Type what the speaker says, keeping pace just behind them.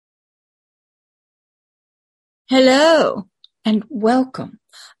Hello and welcome.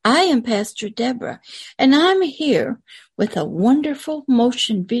 I am Pastor Deborah, and I'm here with a wonderful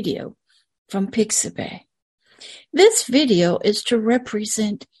motion video from Pixabay. This video is to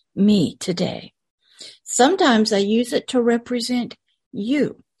represent me today. Sometimes I use it to represent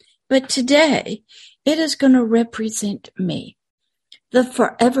you, but today it is going to represent me, the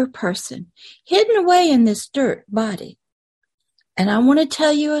forever person hidden away in this dirt body. And I want to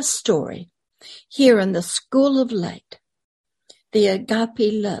tell you a story here in the School of Light, the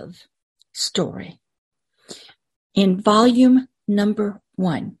Agape love story, in volume number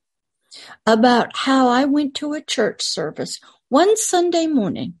 1, about how I went to a church service one Sunday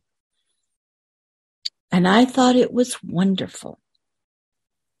morning, and I thought it was wonderful.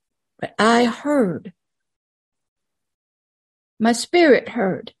 But I heard, my spirit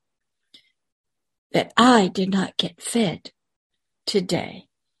heard, that I did not get fed today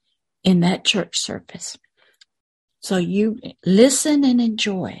in that church service. So you listen and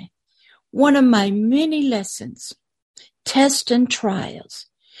enjoy one of my many lessons, tests and trials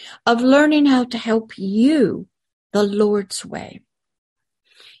of learning how to help you the Lord's way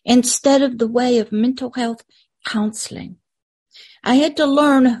instead of the way of mental health counseling. I had to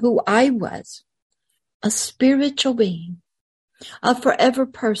learn who I was, a spiritual being, a forever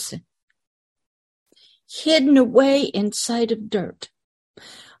person, hidden away inside of dirt.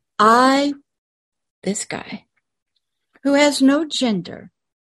 This guy, who has no gender,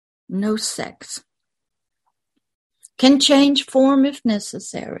 no sex, can change form if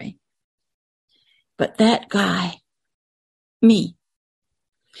necessary. But that guy, me,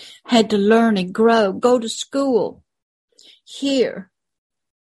 had to learn and grow, go to school, hear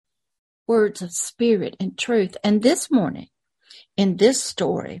words of spirit and truth. And this morning, in this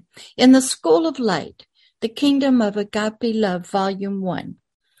story, in the School of Light, the Kingdom of Agape Love, Volume 1,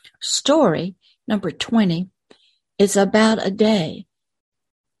 story number 20 is about a day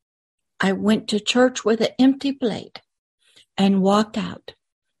I went to church with an empty plate and walked out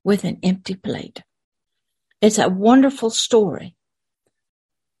with an empty plate. It's a wonderful story.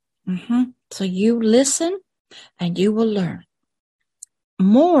 So you listen and you will learn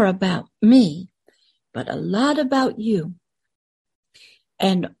more about me, but a lot about you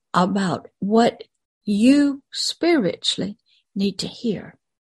and about what you spiritually need to hear.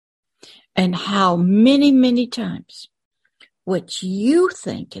 And how many, many times what you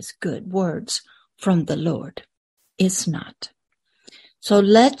think is good words from the Lord is not. So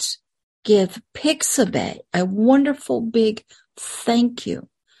let's give Pixabay a wonderful big thank you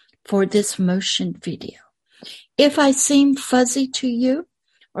for this motion video. If I seem fuzzy to you,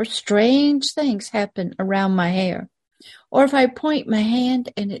 or strange things happen around my hair, or if I point my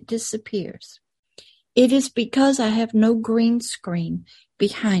hand and it disappears, it is because I have no green screen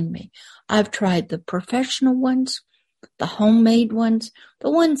behind me. I've tried the professional ones, the homemade ones,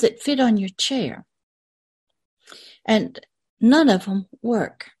 the ones that fit on your chair, and none of them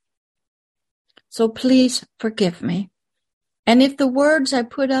work. So please forgive me. And if the words I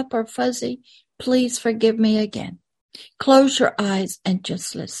put up are fuzzy, please forgive me again. Close your eyes and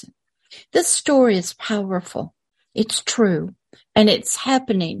just listen. This story is powerful. It's true. And it's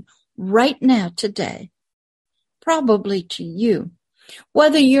happening right now today. Probably to you.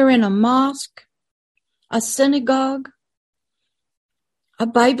 Whether you're in a mosque, a synagogue, a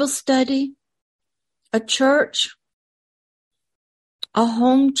Bible study, a church, a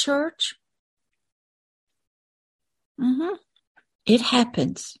home church. It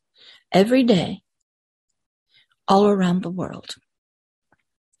happens every day all around the world.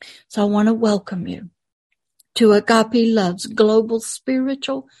 So I want to welcome you to Agape Love's global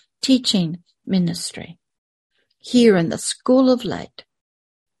spiritual teaching ministry here in the School of Light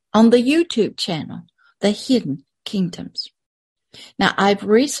on the YouTube channel, The Hidden Kingdoms. Now, I've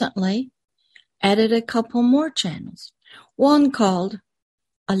recently added a couple more channels, one called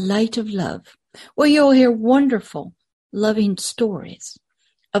A Light of Love, where you'll hear wonderful, loving stories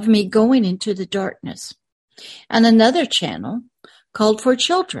of me going into the darkness, and another channel called For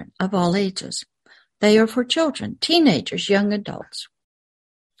Children of All Ages. They are for children, teenagers, young adults,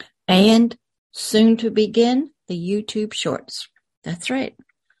 and soon to begin the YouTube Shorts. That's right.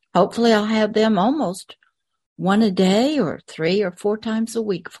 Hopefully I'll have them almost one a day or 3 or 4 times a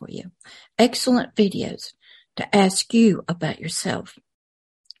week for you. Excellent videos to ask you about yourself,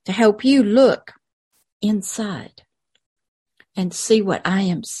 to help you look inside and see what I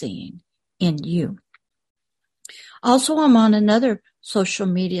am seeing in you. Also, I'm on another social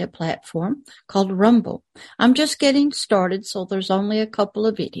media platform called Rumble. I'm just getting started, so there's only a couple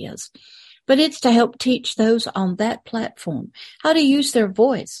of videos. But it's to help teach those on that platform how to use their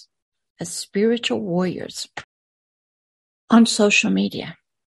voice as spiritual warriors. on social media.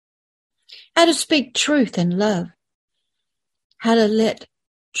 How to speak truth and love. How to let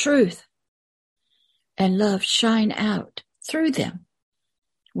truth and love shine out through them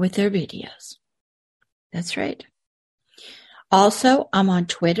with their videos. That's right. Also, I'm on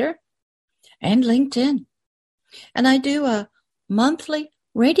Twitter and LinkedIn. And I do a monthly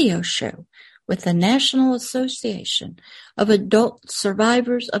radio show with the National Association of Adult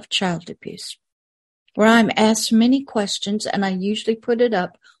Survivors of Child Abuse, where I'm asked many questions, and I usually put it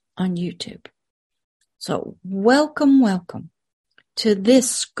up on YouTube. So welcome to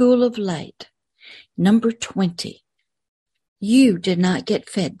this School of Light, number 20. You did not get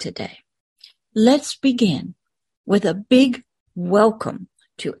fed today. Let's begin with a big welcome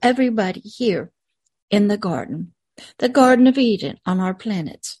to everybody here in the Garden of Eden on our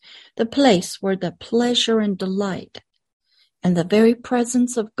planets, the place where the pleasure and delight and the very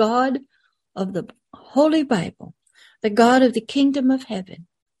presence of God of the Holy Bible, the God of the kingdom of heaven,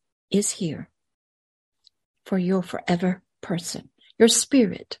 is here for your forever person, your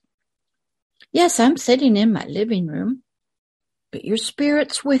spirit. Yes, I'm sitting in my living room, but your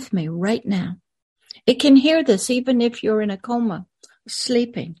spirit's with me right now. It can hear this even if you're in a coma,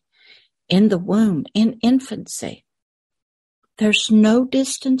 sleeping, in the womb, in infancy. There's no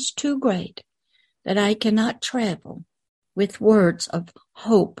distance too great that I cannot travel with words of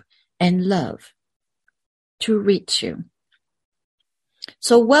hope and love to reach you.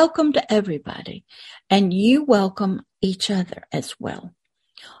 So welcome to everybody, and you welcome each other as well.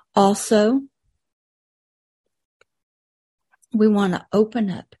 Also, we want to open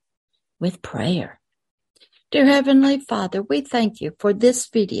up with prayer. Dear Heavenly Father, we thank you for this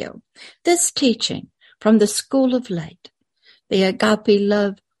video, this teaching from the School of Light, the Agape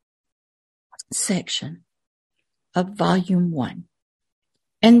Love section of Volume 1.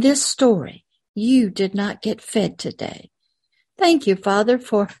 And this story, you did not get fed today. Thank you, Father,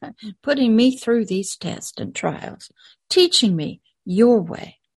 for putting me through these tests and trials, teaching me your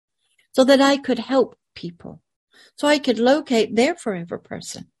way so that I could help people, so I could locate their forever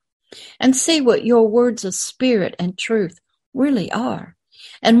person and see what your words of spirit and truth really are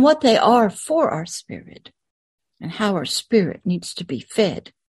and what they are for our spirit and how our spirit needs to be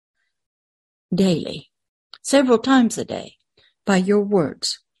fed daily, several times a day, by your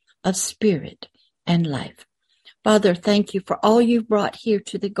words of spirit and life. Father, thank you for all you've brought here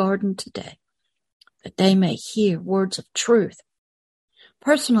to the garden today, that they may hear words of truth,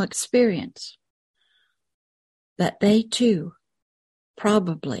 personal experience, that they too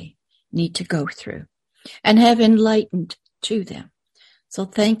probably need to go through and have enlightened to them. So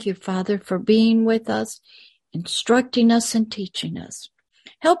thank you, Father, for being with us, instructing us and teaching us,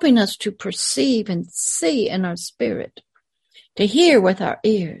 helping us to perceive and see in our spirit, to hear with our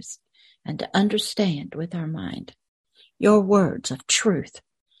ears, and to understand with our mind your words of truth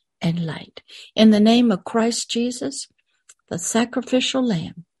and light. In the name of Christ Jesus, the sacrificial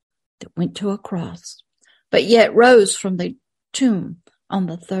lamb that went to a cross, but yet rose from the tomb on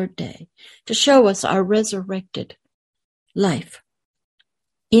the third day to show us our resurrected life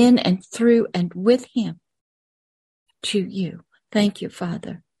in and through and with him to you. Thank you,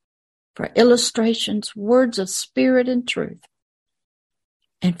 Father, for illustrations, words of spirit and truth,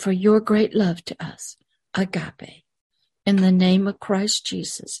 and for your great love to us, Agape. In the name of Christ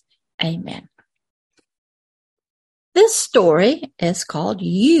Jesus, amen. This story is called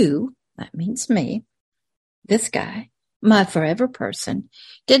You, that means me, this guy, my forever person,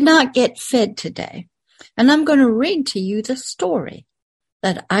 did not get fed today. And I'm going to read to you the story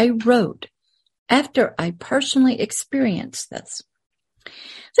that I wrote after I personally experienced this.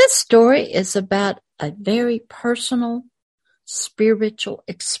 This story is about a very personal spiritual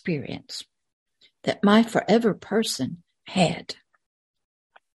experience that my forever person had.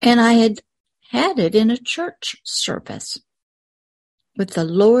 And I had it in a church service with the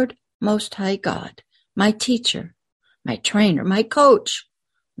Lord Most High God, my teacher, my trainer, my coach,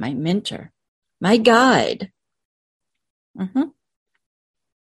 my mentor, my guide.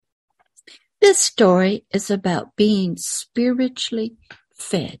 This story is about being spiritually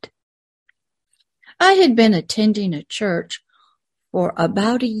fed. I had been attending a church for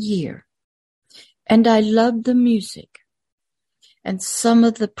about a year, and I loved the music, and some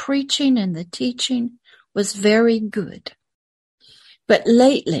of the preaching and the teaching was very good. But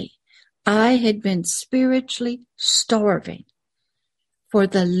lately, I had been spiritually starving for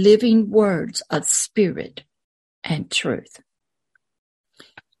the living words of spirit and truth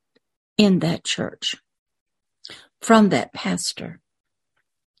in that church, from that pastor.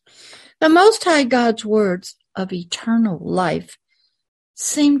 The Most High God's words of eternal life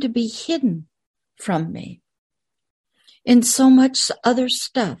seemed to be hidden from me. in so much other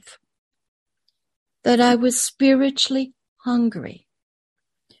stuff that I was spiritually hungry,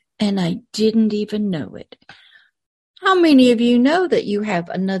 and I didn't even know it. How many of you know that you have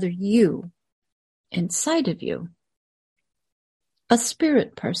another you inside of you? A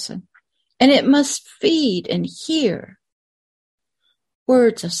spirit person. And it must feed and hear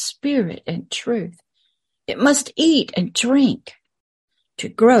words of spirit and truth. It must eat and drink to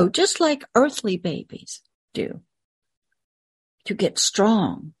grow, just like earthly babies do, to get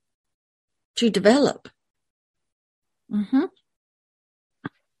strong, to develop.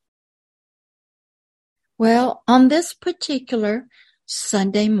 Well, on this particular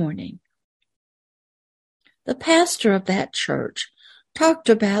Sunday morning, the pastor of that church talked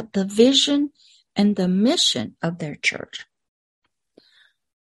about the vision and the mission of their church,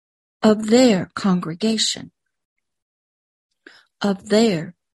 of their congregation, of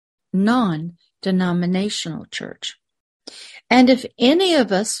their non-denominational church. And if any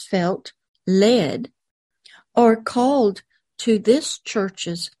of us felt led or called to this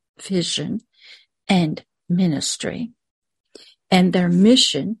church's vision and ministry and their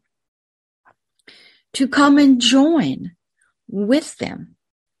mission, to come and join with them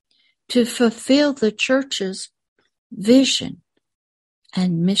to fulfill the church's vision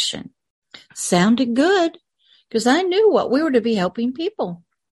and mission. Sounded good, because I knew what we were to be helping people.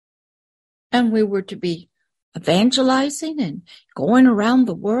 And we were to be evangelizing and going around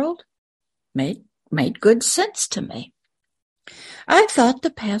the world. Made good sense to me. I thought the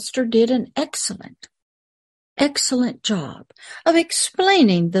pastor did an excellent job of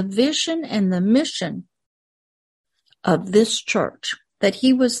explaining the vision and the mission of this church that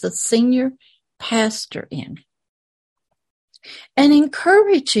he was the senior pastor in, and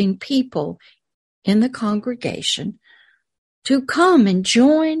encouraging people in the congregation to come and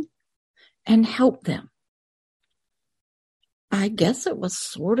join and help them. I guess it was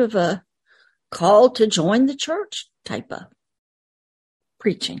sort of a call to join the church type of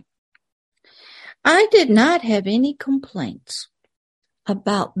preaching. I did not have any complaints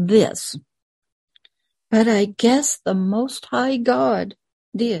about this, but I guess the Most High God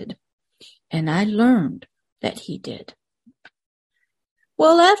did, and I learned that he did.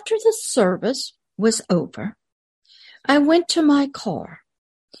 Well, after the service was over, I went to my car,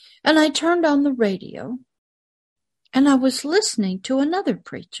 and I turned on the radio, and I was listening to another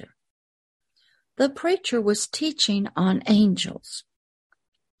preacher. The preacher was teaching on angels.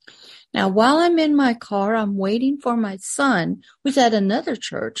 Now, while I'm in my car, I'm waiting for my son, who's at another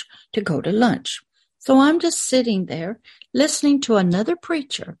church, to go to lunch. So I'm just sitting there listening to another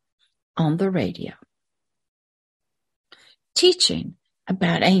preacher on the radio, teaching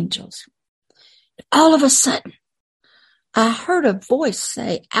about angels. All of a sudden, I heard a voice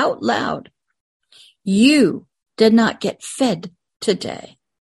say out loud, "You did not get fed today."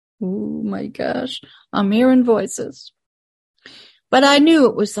 Oh my gosh, I'm hearing voices. But I knew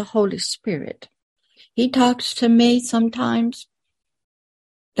it was the Holy Spirit. He talks to me sometimes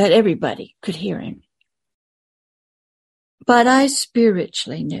that everybody could hear him. But I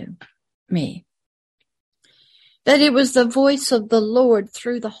spiritually knew that it was the voice of the Lord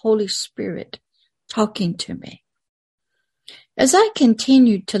through the Holy Spirit talking to me. As I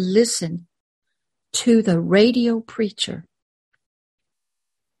continued to listen to the radio preacher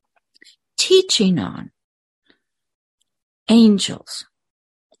teaching on angels,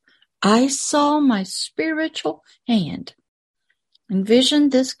 I saw my spiritual hand. Envision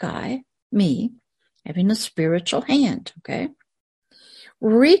this guy, me, having a spiritual hand, okay?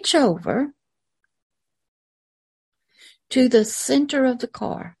 Reach over to the center of the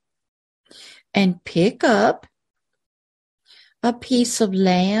car and pick up a piece of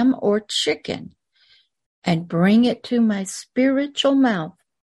lamb or chicken and bring it to my spiritual mouth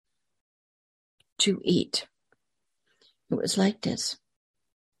to eat. It was like this.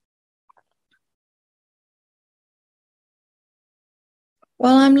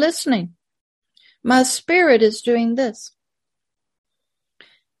 While I'm listening, my spirit is doing this.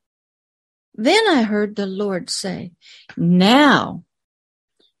 Then I heard the Lord say, "Now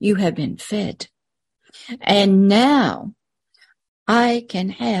you have been fed, and now I can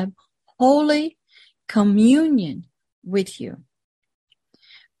have holy communion with you."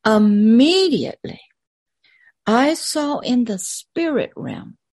 Immediately, I saw in the spirit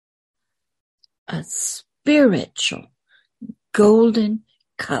realm a spiritual golden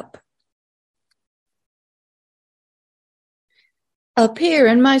cup appear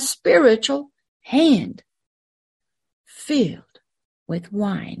in my spiritual hand, filled with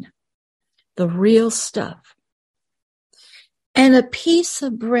wine, the real stuff, and a piece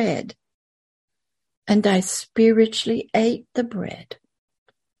of bread and I spiritually ate the bread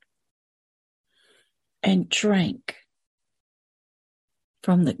and drank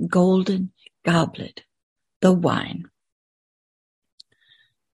from the golden goblet, the wine.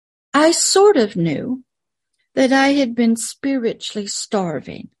 I sort of knew that I had been spiritually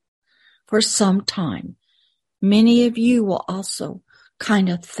starving for some time. Many of you will also kind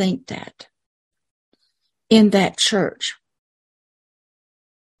of think that in that church.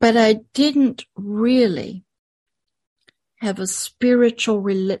 But I didn't really have a spiritual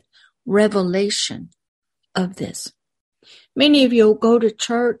revelation of this. Many of you will go to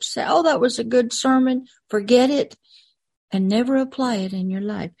church, say, oh, that was a good sermon, forget it, and never apply it in your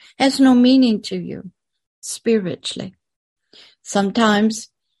life. It has no meaning to you spiritually. Sometimes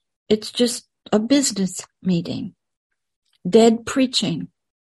it's just a business meeting, dead preaching,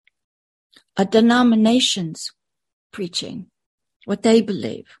 a denomination's preaching, what they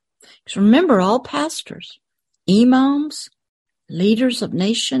believe. Because remember, all pastors, imams, leaders of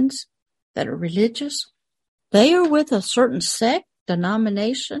nations that are religious, they are with a certain sect,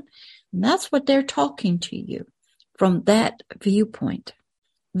 denomination, and that's what they're talking to you from that viewpoint,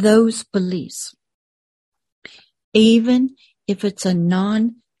 those beliefs. Even if it's a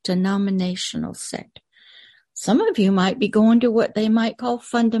non-denominational sect. Some of you might be going to what they might call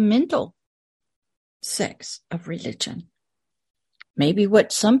fundamental sects of religion. Maybe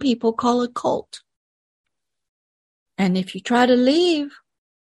what some people call a cult. And if you try to leave,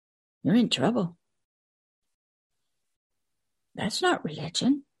 you're in trouble. That's not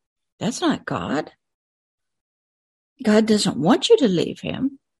religion. That's not God. God doesn't want you to leave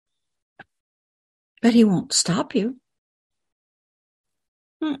him, but he won't stop you.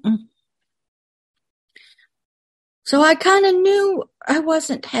 So I kind of knew I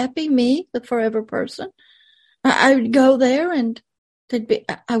wasn't happy, me, the forever person. I would go there and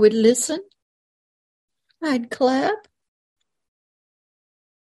I would listen. I'd clap.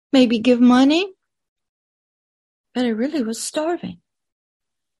 Maybe give money. But I really was starving.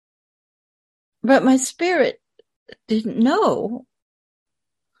 But my spirit didn't know.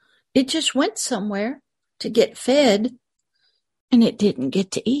 It just went somewhere to get fed, and it didn't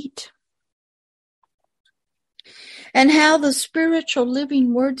get to eat. And how the spiritual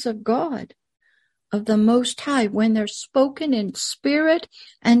living words of God, of the Most High, when they're spoken in spirit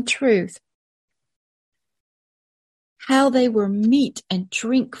and truth, how they were meat and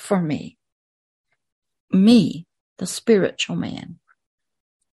drink for me. Me, the spiritual man.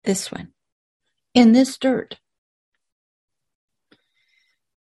 This one. In this dirt.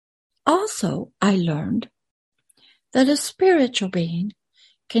 Also, I learned that a spiritual being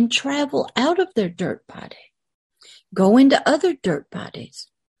can travel out of their dirt body, go into other dirt bodies,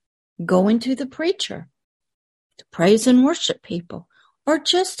 go into the preacher, to praise and worship people, or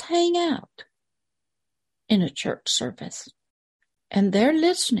just hang out in a church service. And they're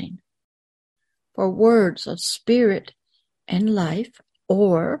listening for words of spirit and life,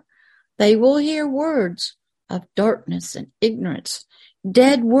 or they will hear words of darkness and ignorance,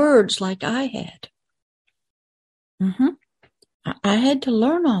 dead words like I had. I had to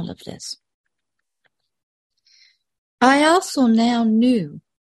learn all of this. I also now knew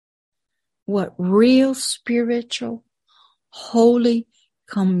what real spiritual, holy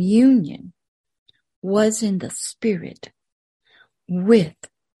communion was in the spirit with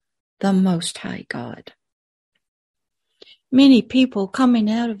the Most High God. Many people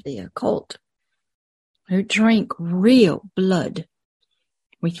coming out of the occult who drink real blood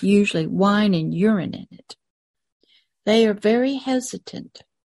with usually wine and urine in it, they are very hesitant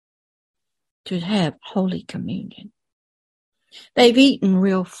to have Holy Communion. They've eaten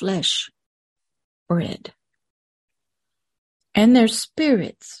real flesh bread, and their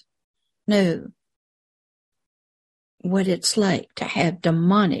spirits know what it's like to have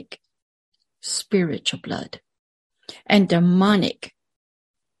demonic spiritual blood and demonic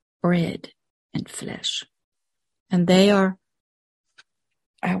bread and flesh. And they are,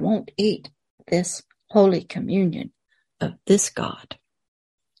 I won't eat this Holy Communion of this God,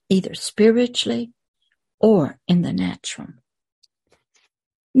 either spiritually or in the natural.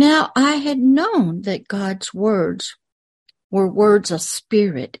 Now, I had known that God's words were words of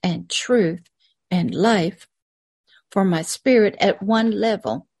spirit and truth and life for my spirit at one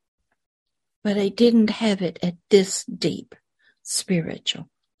level, but I didn't have it at this deep spiritual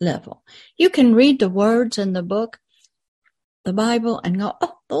level. You can read the words in the book, the Bible, and go,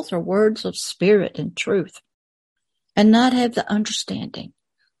 oh, those are words of spirit and truth, and not have the understanding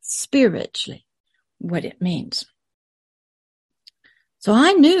spiritually what it means. So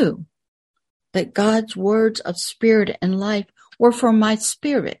I knew that God's words of spirit and life were for my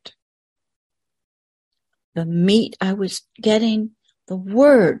spirit. the meat I was getting, the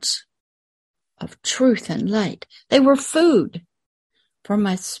words of truth and light. They were food for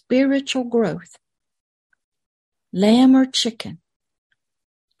my spiritual growth. Lamb or chicken.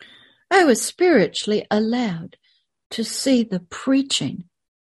 I was spiritually allowed to see the preaching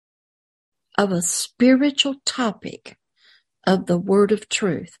of a spiritual topic of the word of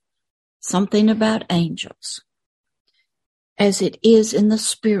truth, something about angels, as it is in the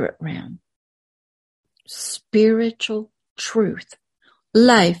spirit realm. Spiritual truth,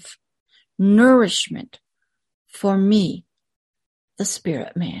 life, nourishment for me, the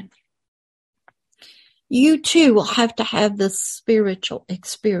spirit man. You too will have to have this spiritual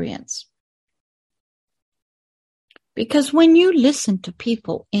experience. Because when you listen to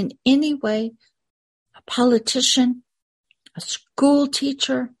people in any way, a politician, a school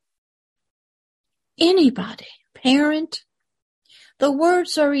teacher, anybody, parent, the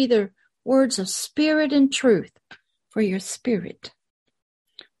words are either words of spirit and truth for your spirit,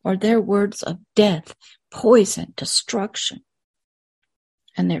 or they're words of death, poison, destruction,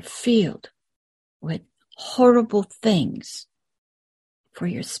 and they're filled with horrible things for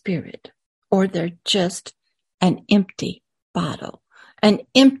your spirit, or they're just an empty bottle, an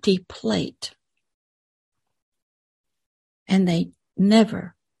empty plate, and they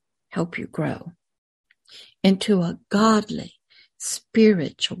never help you grow into a godly,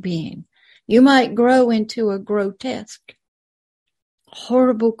 spiritual being. You might grow into a grotesque,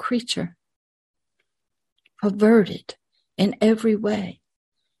 horrible creature, perverted in every way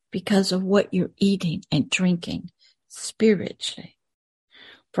because of what you're eating and drinking spiritually,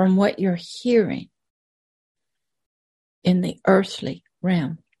 from what you're hearing in the earthly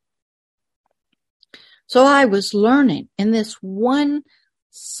realm. So I was learning in this one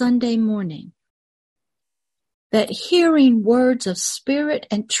Sunday morning that hearing words of spirit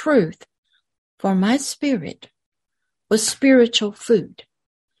and truth for my spirit was spiritual food.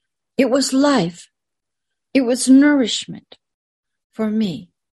 It was life. It was nourishment for me,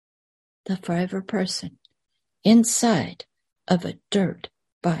 the forever person, inside of a dirt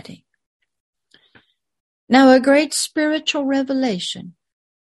body. Now, a great spiritual revelation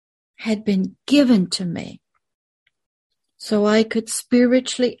had been given to me so I could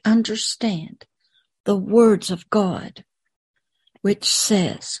spiritually understand the words of God, which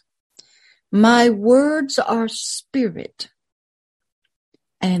says, "My words are spirit,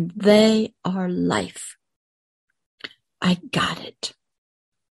 and they are life." I got it.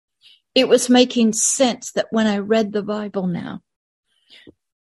 It was making sense that when I read the Bible now,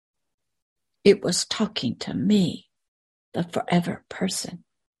 it was talking to me, the forever person.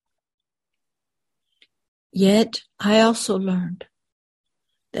 Yet I also learned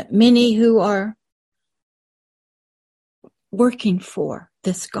that many who are working for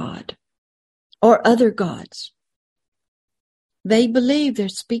this God or other gods, they believe they're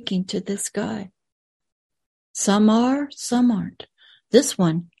speaking to this guy. Some are, some aren't. This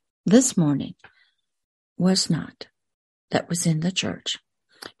one, this morning, was not. That was in the church,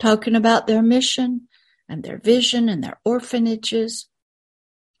 talking about their mission and their vision and their orphanages.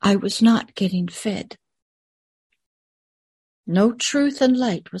 I was not getting fed. No truth and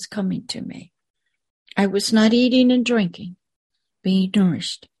light was coming to me. I was not eating and drinking, being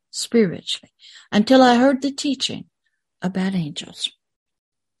nourished spiritually, until I heard the teaching about angels.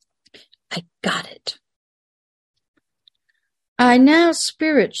 I got it. I now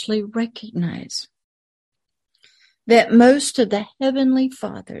spiritually recognize that most of the Heavenly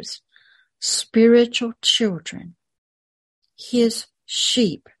Father's spiritual children, His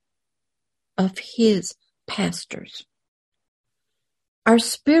sheep of His pastors, are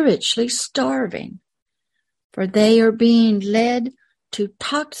spiritually starving, for they are being led to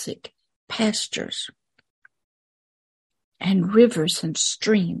toxic pastures and rivers and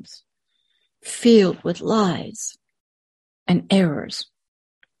streams filled with lies and errors,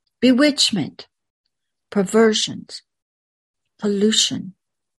 bewitchment, perversions, pollution,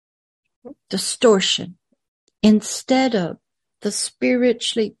 distortion, instead of the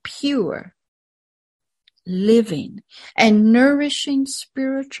spiritually pure, living, and nourishing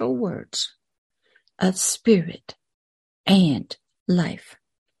spiritual words of spirit and life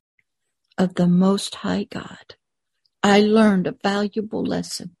of the Most High God. I learned a valuable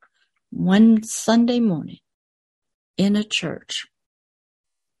lesson one Sunday morning in a church,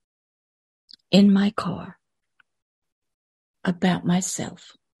 in my car, about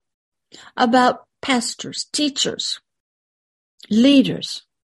myself, about pastors, teachers, leaders,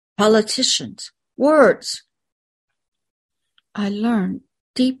 politicians, words. I learned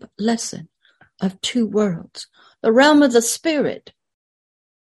deep lesson of two worlds, the realm of the spirit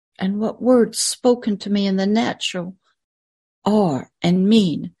and what words spoken to me in the natural are and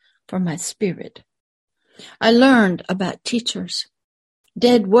mean for my spirit. I learned about teachers,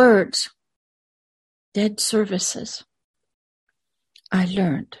 dead words, dead services. I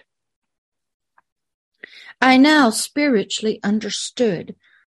learned. I now spiritually understood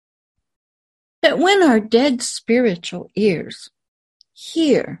that when our dead spiritual ears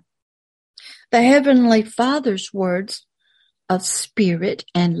hear the Heavenly Father's words of spirit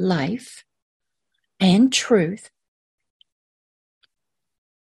and life and truth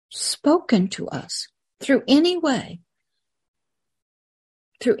spoken to us through any way,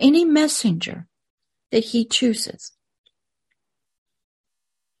 through any messenger that He chooses,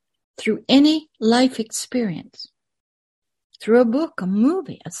 through any life experience, through a book, a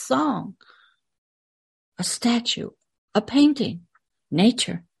movie, a song, a statue, a painting,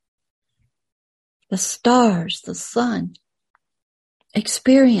 nature, the stars, the sun,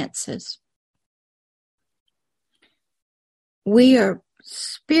 experiences. We are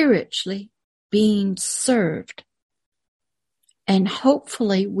spiritually being served, and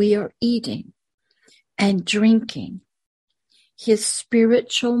hopefully we are eating and drinking His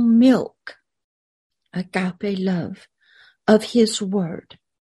spiritual milk, agape love of His word.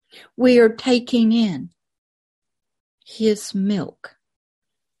 We are taking in His milk,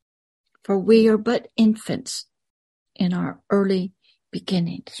 for we are but infants in our early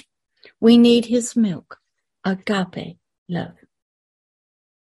beginnings. We need His milk, agape love.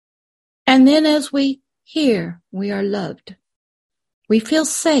 And then as we hear, we are loved. We feel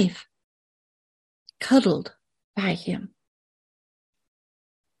safe, cuddled by Him.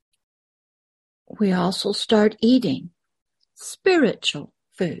 We also start eating spiritual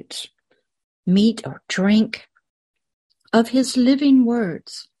foods, meat or drink of His living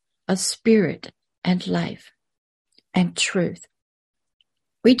words of spirit and life and truth.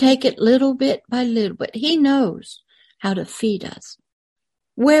 We take it little bit by little bit. He knows how to feed us,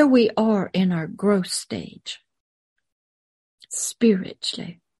 where we are in our growth stage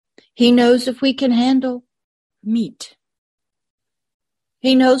spiritually. He knows if we can handle meat.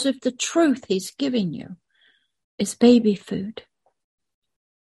 He knows if the truth He's giving you is baby food,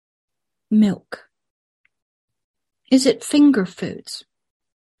 milk. Is it finger foods?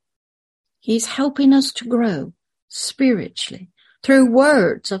 He's helping us to grow spiritually through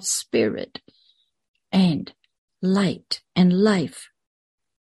words of spirit and light and life.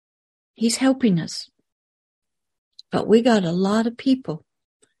 He's helping us. But we got a lot of people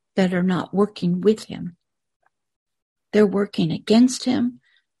that are not working with Him. They're working against Him.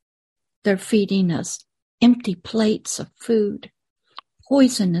 They're feeding us empty plates of food,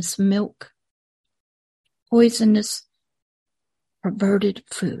 poisonous milk, poisonous, perverted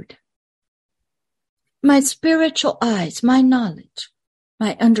food. My spiritual eyes, my knowledge,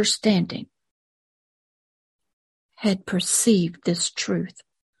 my understanding had perceived this truth,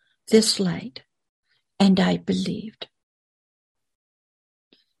 this light, and I believed.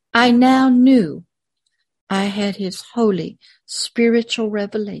 I now knew I had His holy spiritual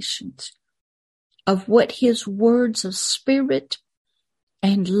revelations of what His words of spirit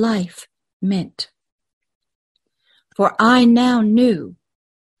and life meant. For I now knew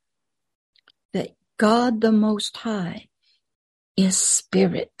that God the Most High is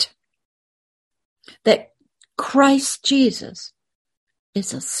spirit, that Christ Jesus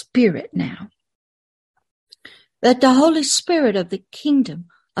is a spirit now, that the Holy Spirit of the kingdom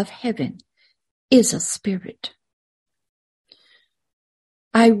of heaven is a spirit.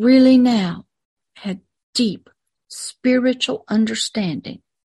 I really now had deep spiritual understanding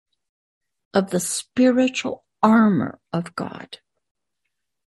of the spiritual armor of God,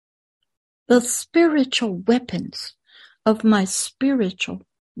 the spiritual weapons of my spiritual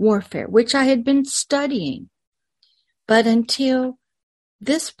warfare, which I had been studying. But until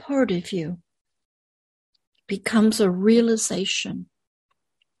this part of you becomes a realization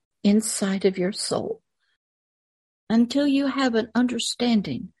inside of your soul, until you have an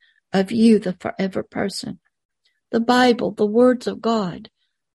understanding of you, the forever person, the Bible, the words of God,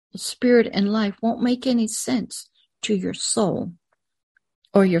 the spirit and life won't make any sense to your soul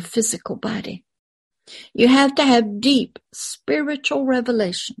or your physical body. You have to have deep spiritual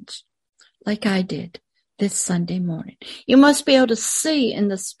revelations like I did this Sunday morning. You must be able to see in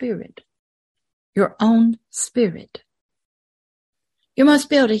the spirit, your own spirit. You must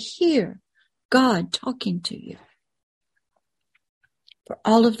be able to hear God talking to you. For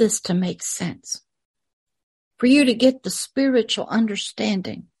all of this to make sense, for you to get the spiritual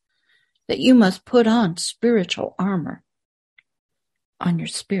understanding that you must put on spiritual armor on your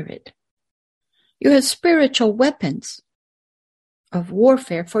spirit. You have spiritual weapons of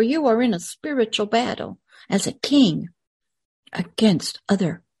warfare, for you are in a spiritual battle as a king against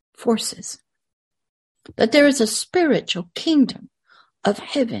other forces. That there is a spiritual kingdom of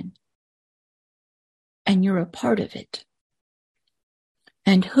heaven, and you're a part of it.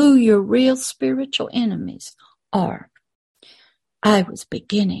 And who your real spiritual enemies are, I was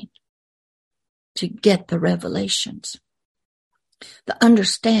beginning to get the revelations, the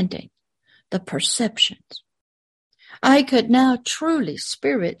understanding, the perceptions. I could now truly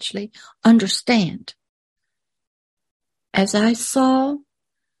spiritually understand. As I saw,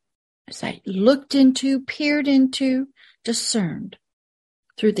 as I looked into, peered into, discerned,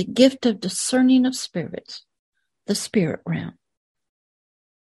 through the gift of discerning of spirits, the spirit realm,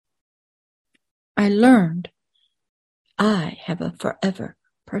 I learned I have a forever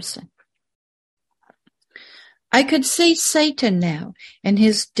person. I could see Satan now and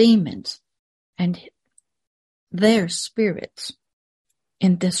his demons and their spirits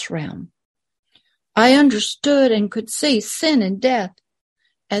in this realm. I understood and could see sin and death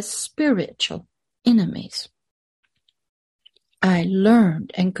as spiritual enemies. I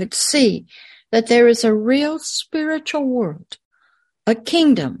learned and could see that there is a real spiritual world, a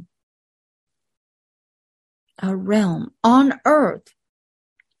kingdom, a realm on earth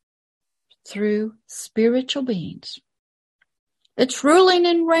through spiritual beings. It's ruling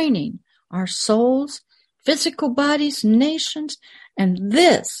and reigning our souls, physical bodies, nations, and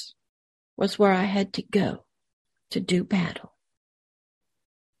this was where I had to go to do battle.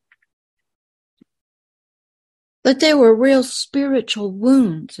 That there were real spiritual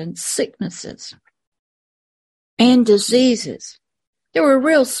wounds and sicknesses and diseases. There were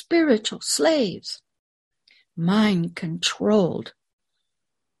real spiritual slaves, mind controlled.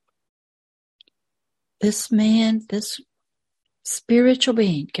 This man, this spiritual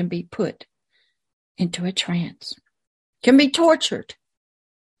being can be put into a trance, can be tortured,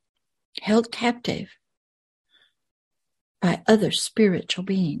 held captive by other spiritual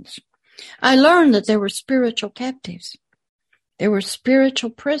beings. I learned that there were spiritual captives. There were spiritual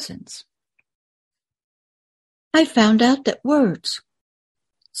prisons. I found out that words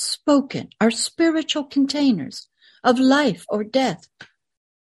spoken are spiritual containers of life or death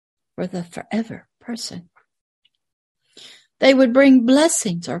for the forever person. They would bring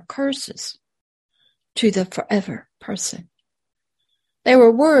blessings or curses to the forever person. They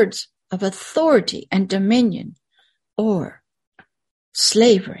were words of authority and dominion or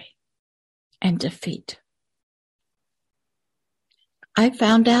slavery and defeat. I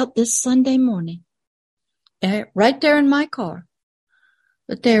found out this Sunday morning, right there in my car,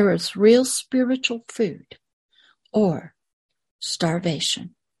 that there is real spiritual food or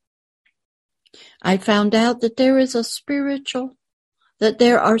starvation. I found out that there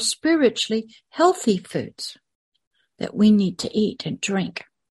are spiritually healthy foods that we need to eat and drink,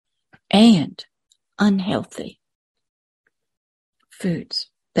 and unhealthy foods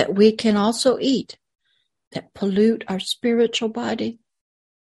that we can also eat that pollute our spiritual body.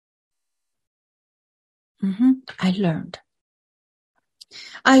 I learned.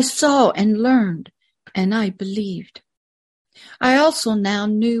 I saw and learned, and I believed. I also now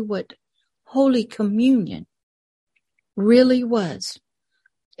knew what Holy Communion really was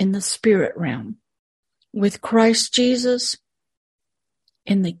in the spirit realm with Christ Jesus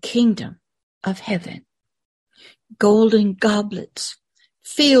in the kingdom of heaven. Golden goblets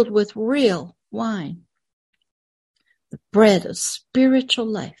filled with real wine, the bread of spiritual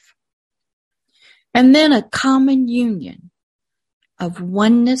life, and then a common union of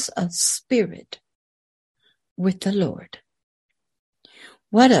oneness of spirit with the Lord.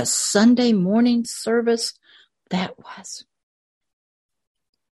 What a Sunday morning service that was.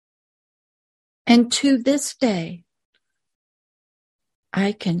 And to this day,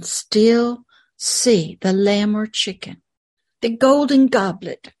 I can still see the lamb or chicken, the golden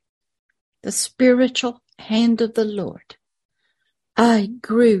goblet, the spiritual hand of the Lord. I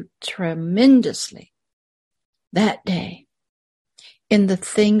grew tremendously that day in the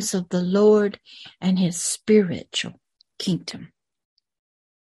things of the Lord and his spiritual kingdom.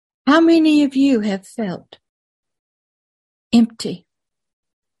 How many of you have felt empty?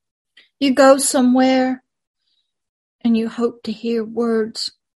 You go somewhere and you hope to hear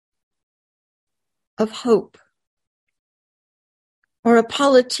words of hope, or a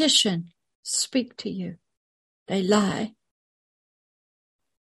politician speak to you. They lie.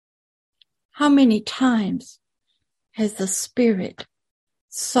 How many times has the Spirit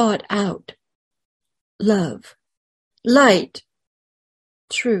sought out love, light,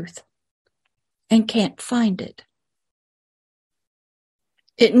 truth, and can't find it?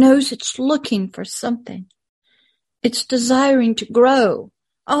 It knows it's looking for something, It's desiring to grow.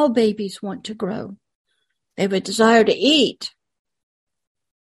 All babies want to grow. They have a desire to eat,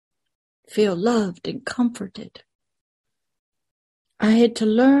 feel loved and comforted. I had to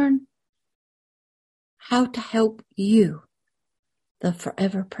learn how to help you, the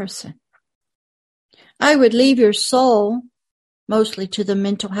forever person. I would leave your soul mostly to the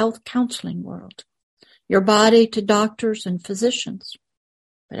mental health counseling world, your body to doctors and physicians.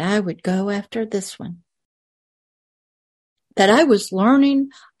 But I would go after this one. That I was learning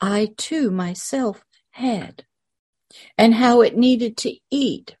I too myself had, and how it needed to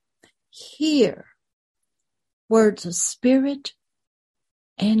eat, hear words of spirit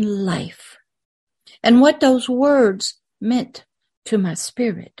and life, and what those words meant to my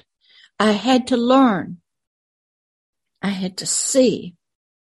spirit. I had to learn. I had to see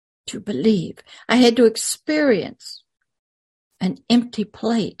to believe. I had to experience an empty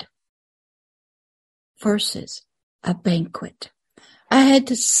plate versus a banquet. I had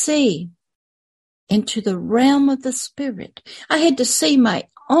to see into the realm of the spirit. I had to see my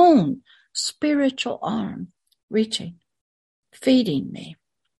own spiritual arm reaching, feeding me,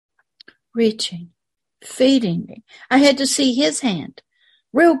 reaching, feeding me. I had to see his hand,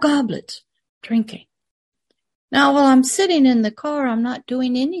 real goblets, drinking. Now, while I'm sitting in the car, I'm not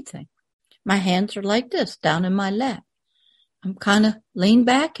doing anything. My hands are like this, down in my lap. I'm kind of leaned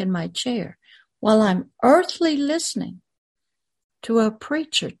back in my chair while I'm earthly listening to a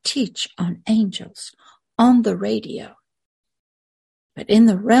preacher teach on angels on the radio. But in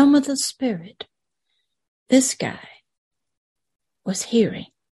the realm of the spirit, this guy was hearing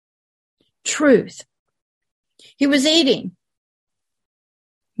truth. He was eating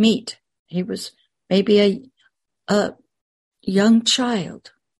meat. He was maybe a young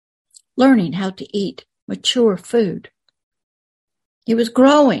child learning how to eat mature food. He was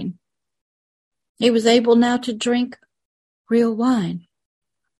growing. He was able now to drink real wine.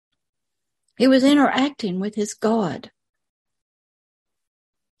 He was interacting with his God.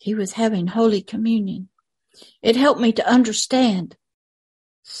 He was having Holy Communion. It helped me to understand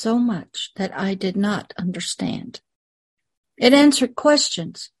so much that I did not understand. It answered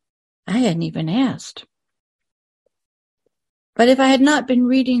questions I hadn't even asked. But if I had not been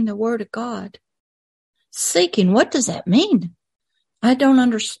reading the Word of God, seeking, what does that mean? I don't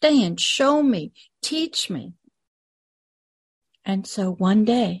understand. Show me, teach me. And so one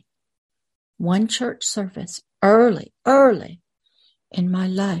day, one church service, early in my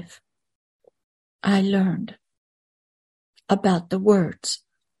life, I learned about the words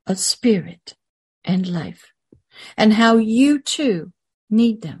of spirit and life, and how you too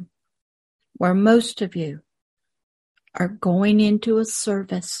need them, where most of you are going into a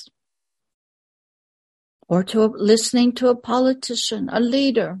service or listening to a politician, a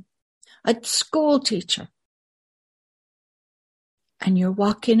leader, a school teacher, and you're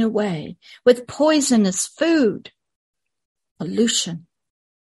walking away with poisonous food, pollution,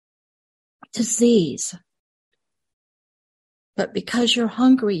 disease. But because you're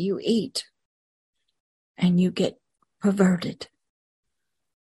hungry, you eat and you get perverted.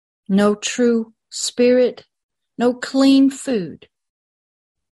 No true spirit, no clean food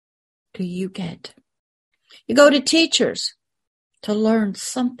do you get. You go to teachers to learn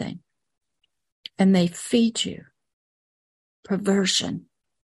something and they feed you perversion.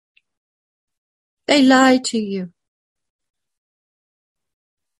 They lie to you.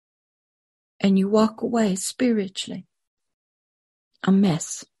 And you walk away spiritually a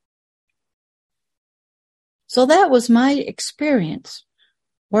mess. So that was my experience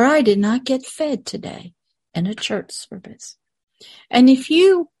where I did not get fed today in a church service. And if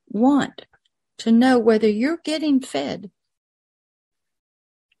you want to know whether you're getting fed,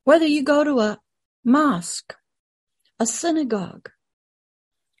 whether you go to a mosque, a synagogue,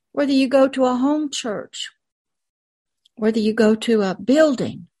 whether you go to a home church, whether you go to a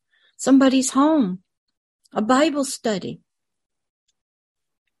building, somebody's home, a Bible study,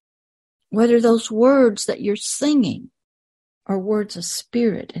 whether those words that you're singing are words of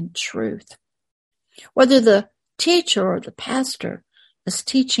spirit and truth, whether the teacher or the pastor is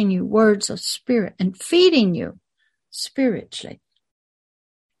teaching you words of spirit and feeding you spiritually,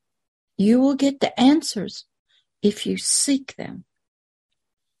 you will get the answers if you seek them.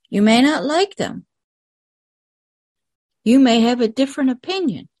 You may not like them. You may have a different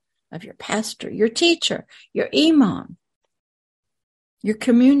opinion of your pastor, your teacher, your imam, your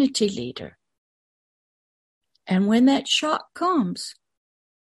community leader. And when that shock comes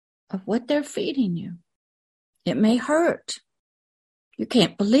of what they're feeding you, it may hurt. You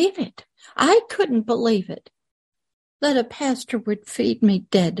can't believe it. I couldn't believe it, that a pastor would feed me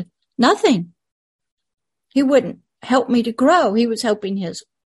dead. Nothing. He wouldn't help me to grow. He was helping his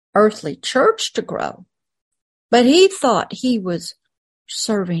earthly church to grow. But he thought he was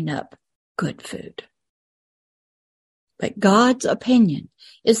serving up good food. But God's opinion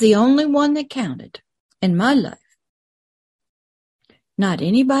is the only one that counted in my life, not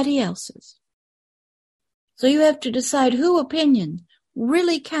anybody else's. So you have to decide whose opinion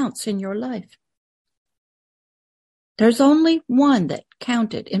really counts in your life. There's only one that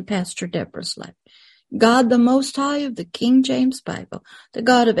counted in Pastor Deborah's life. God the Most High of the King James Bible, the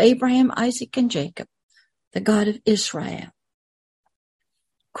God of Abraham, Isaac, and Jacob, the God of Israel.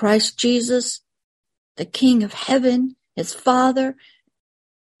 Christ Jesus, the King of heaven, his Father,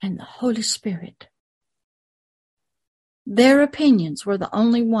 and the Holy Spirit. Their opinions were the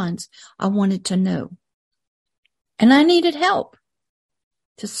only ones I wanted to know. And I needed help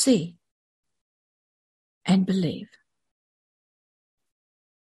to see and believe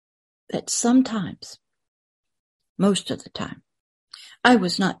that sometimes, most of the time, I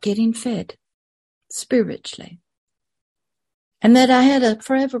was not getting fed spiritually. And that I had a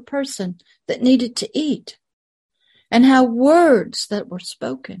forever person that needed to eat. And how words that were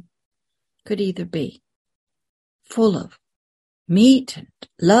spoken could either be full of meat and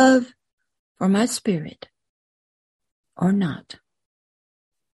love for my spirit or not.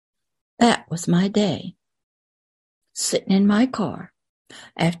 That was my day, sitting in my car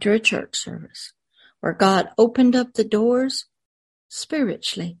after a church service where God opened up the doors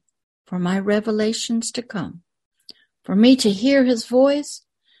spiritually for my revelations to come, for me to hear his voice,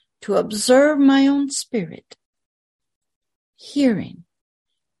 to observe my own spirit, hearing,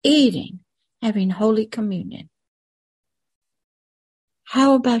 eating, having Holy Communion.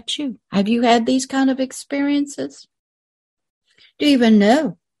 How about you? Have you had these kind of experiences? Do you even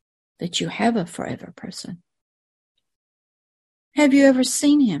know that you have a forever person? Have you ever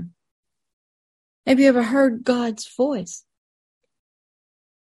seen him? Have you ever heard God's voice?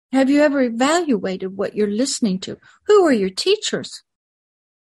 Have you ever evaluated what you're listening to? Who are your teachers?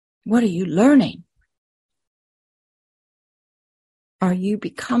 What are you learning? Are you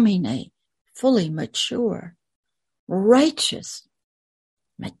becoming a fully mature, righteous,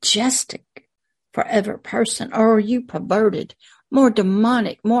 majestic, forever person? Or are you perverted, more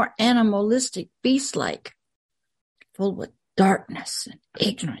demonic, more animalistic, beast-like, full with darkness and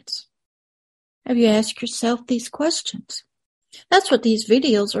ignorance? Have you asked yourself these questions? That's what these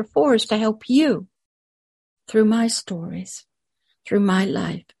videos are for, is to help you through my stories, through my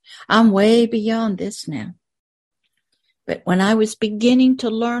life. I'm way beyond this now. But when I was beginning to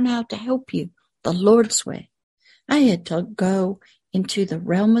learn how to help you the Lord's way, I had to go into the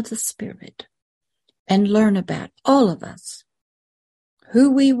realm of the Spirit and learn about all of us,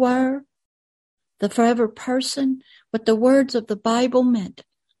 who we were, the forever person, what the words of the Bible meant.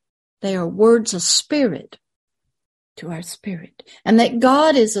 They are words of spirit to our spirit, and that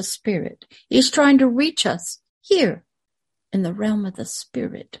God is a spirit. He's trying to reach us here in the realm of the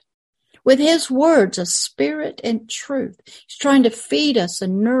Spirit with his words of spirit and truth. He's trying to feed us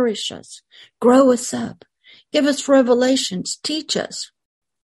and nourish us, grow us up, give us revelations, teach us,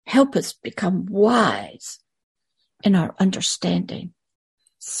 help us become wise in our understanding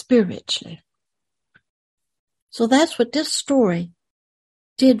spiritually. So that's what this story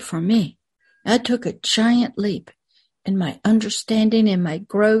did for me. I took a giant leap in my understanding, in my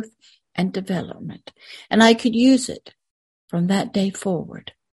growth and development. And I could use it from that day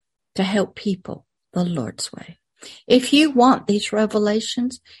forward to help people the Lord's way. If you want these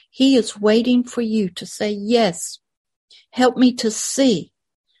revelations, he is waiting for you to say, yes, help me to see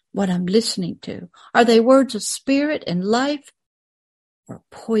what I'm listening to. Are they words of spirit and life or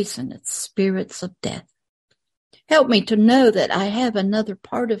poisonous spirits of death? Help me to know that I have another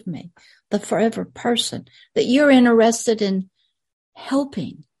part of me, the forever person, that you're interested in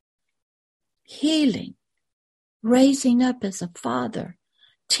helping, healing, raising up as a father,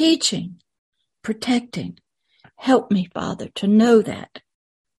 teaching, protecting. Help me, Father, to know that.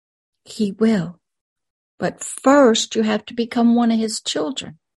 He will. But first, you have to become one of his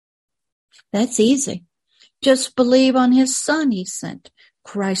children. That's easy. Just believe on his Son he sent,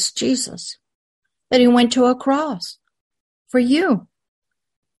 Christ Jesus, that he went to a cross for you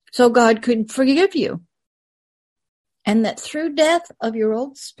so God could forgive you. And that through death of your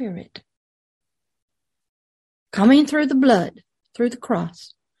old spirit, coming through the blood, through the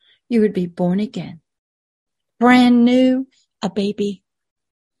cross, you would be born again. Brand new, a baby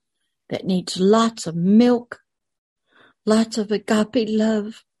that needs lots of milk, lots of agape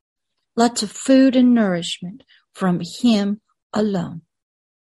love, lots of food and nourishment from him alone.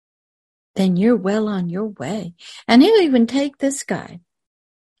 Then you're well on your way. And he'll even take this guy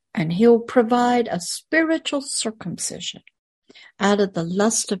And he'll provide a spiritual circumcision out of the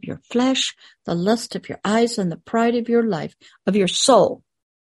lust of your flesh, the lust of your eyes, and the pride of your life, of your soul,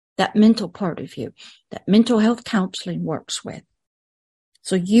 that mental part of you, that mental health counseling works with.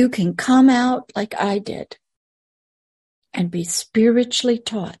 So you can come out like I did and be spiritually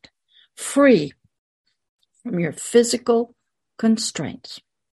taught, free from your physical constraints.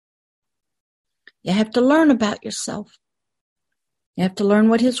 You have to learn about yourself. You have to learn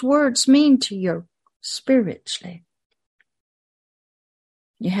what his words mean to you spiritually.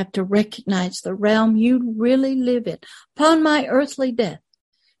 You have to recognize the realm you really live in. Upon my earthly death,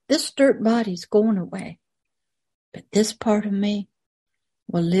 this dirt body's going away, but this part of me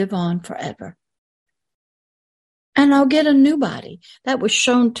will live on forever. And I'll get a new body. That was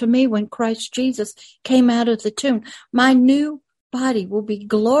shown to me when Christ Jesus came out of the tomb. My new body will be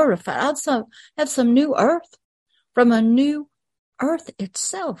glorified. I'll have some new earth from a new earth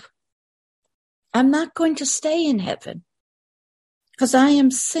itself. I'm not going to stay in heaven because I am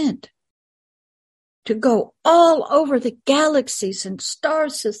sent to go all over the galaxies and star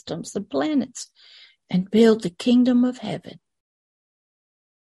systems and planets and build the kingdom of heaven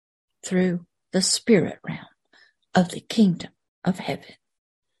through the spirit realm of the kingdom of heaven.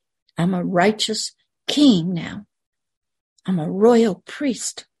 I'm a righteous king now. I'm a royal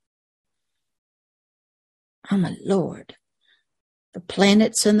priest. I'm a lord. The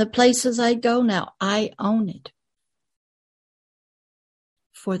planets and the places I go now, I own it.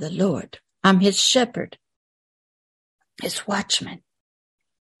 For the Lord. I'm his shepherd, his watchman,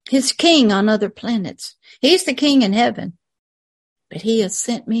 his king on other planets. He's the king in heaven, but he has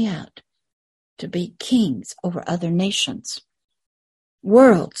sent me out to be kings over other nations,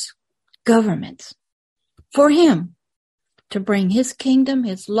 worlds, governments, for him to bring his kingdom,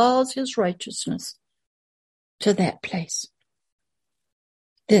 his laws, his righteousness to that place.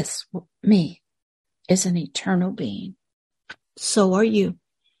 This, me, is an eternal being. So are you.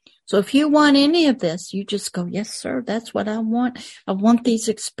 So if you want any of this, you just go, yes, sir, that's what I want. I want these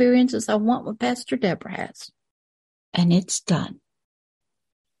experiences. I want what Pastor Deborah has. And it's done.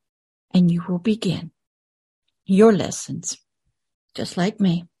 And you will begin your lessons, just like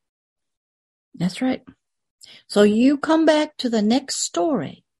me. That's right. So you come back to the next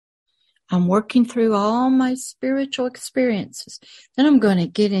story. I'm working through all my spiritual experiences. Then I'm going to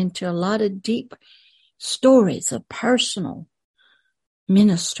get into a lot of deep stories of personal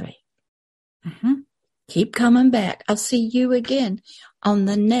ministry. Keep coming back. I'll see you again on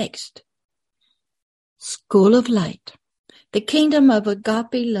the next School of Light, The Kingdom of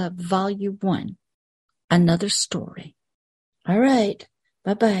Agape Love, Volume 1, another story. All right.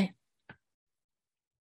 Bye-bye.